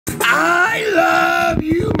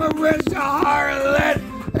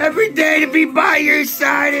every day to be by your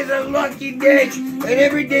side is a lucky day. And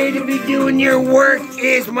every day to be doing your work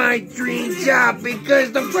is my dream job.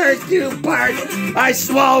 Because the first two parts, I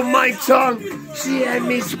swallowed my tongue. She had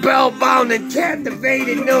me spellbound and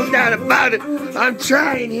captivated, no doubt about it. I'm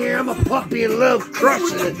trying here, I'm a puppy in love,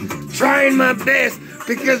 crushing it. Trying my best,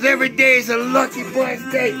 because every day is a lucky blessed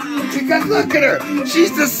day. Because look at her,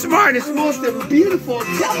 she's the smartest, most beautiful,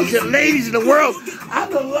 intelligent ladies in the world. I'm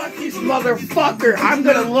the luckiest motherfucker. I'm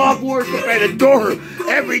gonna love, worship, and adore her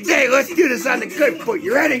every day. Let's do this on the good foot.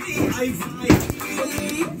 You ready?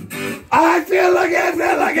 I feel lucky, I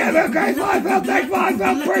feel grateful, I feel thankful, I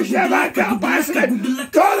feel appreciative, I feel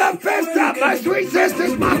passionate. Call up fist up, my sweet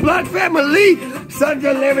sisters, my blood family. Sons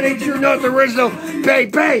of living, true north original,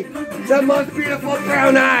 baby. The most beautiful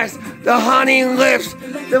brown eyes, the honey lips,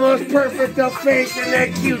 the most perfect of face, and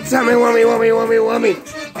that cute tummy, wummy.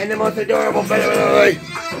 And the most adorable baby.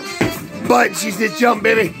 But she said, jump,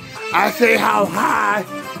 baby. I say how high,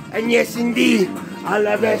 and yes, indeed, I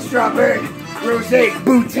love that strawberry. Rose,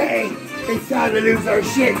 Boutte, it's time to lose our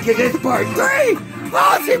shit, cause it's part 3.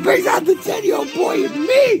 Oh, she brings out the 10-year-old boy in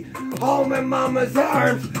me, home in mama's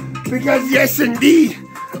arms, because yes, indeed,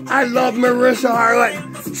 I love Marisha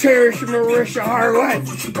Harlett, cherish Marisha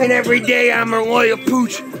Harlett, and every day I'm a loyal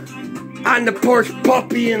pooch, on the porch,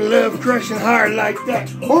 puppy and love, crushing hard like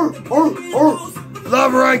that.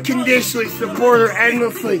 Love her unconditionally, support her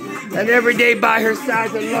endlessly, and every day by her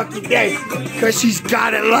side's a lucky day, cause she's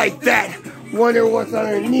got it like that. Wonder what's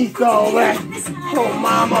underneath all that. Oh,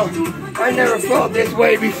 mama, I never felt this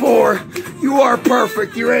way before. You are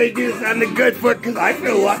perfect. You ready to do this on the good foot? Because I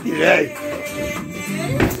feel lucky today.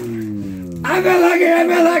 I feel lucky, I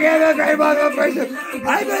feel grateful, I feel appreciative.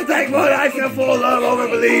 I feel thankful, I feel full of love,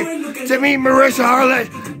 overbelieve. To meet Marisha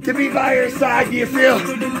Harlett, to be by her side, do you feel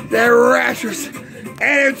that rapturous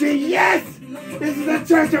energy? Yes! This is the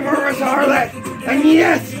church of Marisha Harlett. And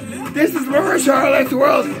yes, this is Marisha Harlett's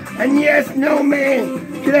world, and yes, no man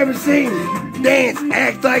could ever sing, dance,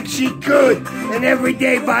 act like she could. And every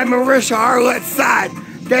day by Marisha Harlett's side,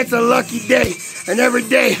 that's a lucky day. And every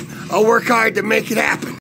day, I'll work hard to make it happen.